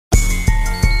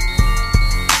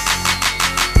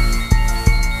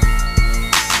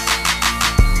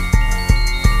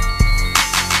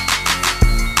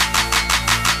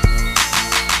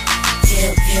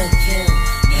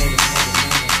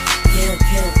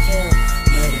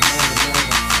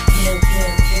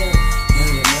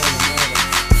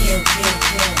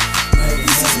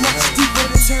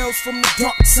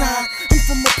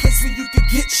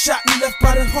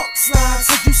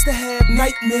used to have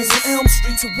nightmares on Elm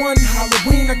Street. To one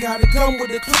Halloween, I got a gun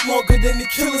with a clip longer than the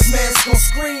killer's mask on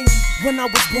screen. When I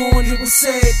was born, it was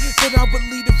said that I would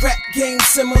lead a rap game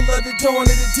similar to Dawn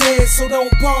of the Dead. So don't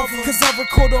bother, cause I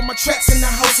record all my tracks in the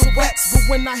house of wax. But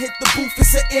when I hit the booth,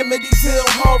 it's an Amityville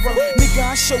horror. Nigga,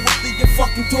 I show up to your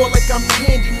fucking door like I'm the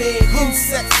handyman.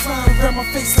 Insect flying around my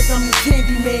face like I'm the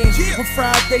Candyman. On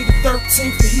Friday the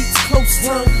 13th, the heat's close.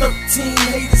 Turn 13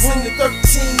 haters in the 13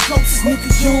 ghosts. Nigga,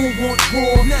 you don't want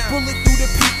war. Bullet through the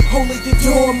peephole of your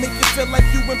door, make you feel like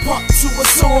you in part to a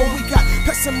sword. We got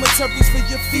pet cemeteries for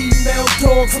your female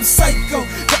dogs. I'm psycho,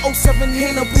 the 07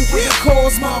 Hannibal with the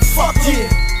cause, motherfucker.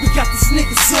 Yeah, we got these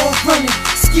niggas all running,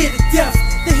 scared to death.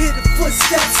 They hear the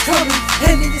footsteps coming,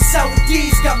 and in your sour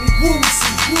D's got me woozy.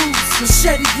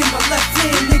 Machete in my left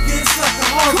hand, nigga, it's like a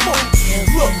horror. Come on,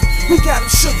 look, we got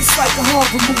them shook, it's like a horror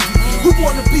movie. Who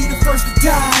wanna be the first to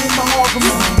die in my horror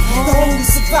movie? The only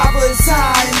survivor is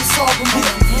I in this horror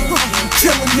movie.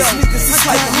 Killing these niggas, it's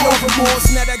like a horror remorse.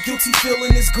 Now that guilty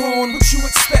feeling is gone. What you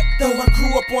expect though? I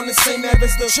grew up on the same app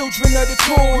as the children of the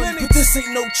corn. But this ain't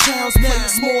no child's play,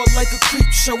 it's more like a creep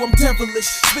show. I'm devilish,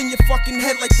 spin your fucking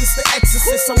head like this the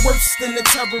Exorcist. I'm worse than the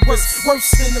terrorist, worse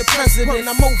than the president.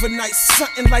 I'm overnight,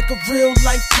 something like a real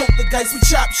life poltergeist. We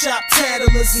chop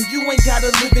tattlers, and you ain't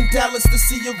gotta live in Dallas to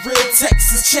see a real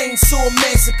Texas chainsaw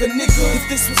massacre, nigga. If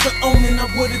this was the Omen, I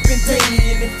would've been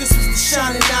Damien. If this was the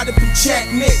Shining, I'd have been Jack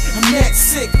Nick. I'm that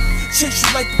sick. Chase you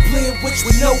like the Blair Witch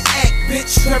with no act,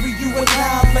 bitch. Bury you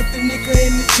alive like the nigga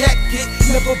in the jacket.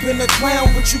 Never been a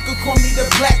clown, but you could call me the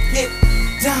Black Hit.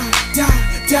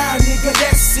 Die, nigga,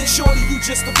 that's it. Shorty, you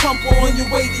just a pumper on your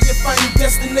way to your final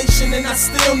destination. And I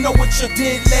still know what you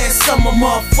did last summer,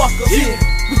 motherfucker. Yeah,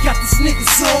 we got these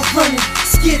niggas all running,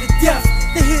 scared to death.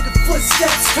 They hear the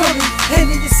footsteps coming,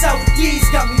 and in your sour D's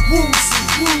got me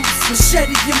woozy.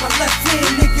 Machete in my left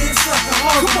hand, nigga, it's like a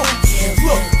horror. Come on,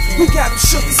 look, we got them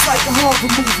shook, it's like a horror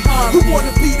movie. Who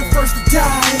wanna be the first to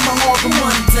die in my horror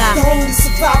movie? The only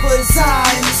survivor is I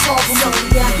in this horror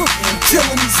movie.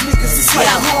 Killing these niggas, it's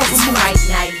like a horror movie. Right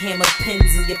night, hammer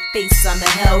pins in your face, I'm a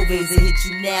hellraiser. Hit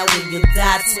you now and you'll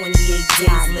die 28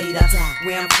 days later.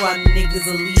 Where I'm from, niggas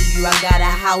will leave you. I got a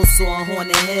house on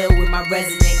Haunted Hill with my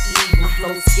resident evil.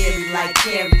 Flow scary like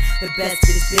Carrie, the best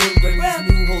that it's been. Remy's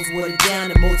new hoes watered down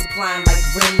and multiplying like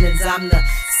gremlins. I'm the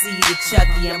seed of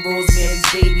Chucky, I'm Rosemary's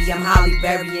baby. I'm Holly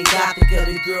Berry and Gothica,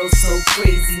 the girl's so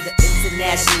crazy. The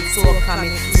international tour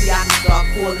coming, so y'all can start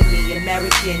calling me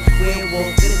American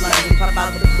Werewolf in London. Pop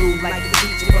out the blue like the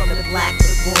creature from the Black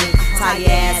Lagoon. Tie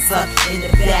your ass up in the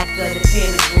back of the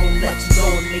panic room. Let you go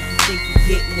and make you think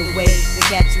you're getting away. They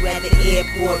catch you at the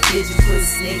airport, bitches put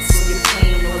snakes on your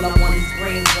plane. All I want is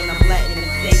brains when I'm letting the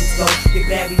things go. Get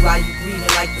buried while you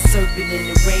breathing like the serpent in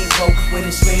the rainbow. When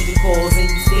a stranger calls and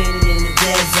you standing in the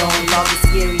dead zone. Log a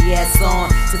scary ass on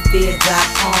to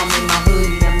fear.com. In my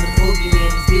hoodie, I'm the boogeyman.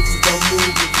 These bitches don't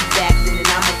move. If you acting, and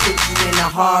I'ma put you in a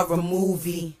horror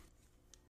movie.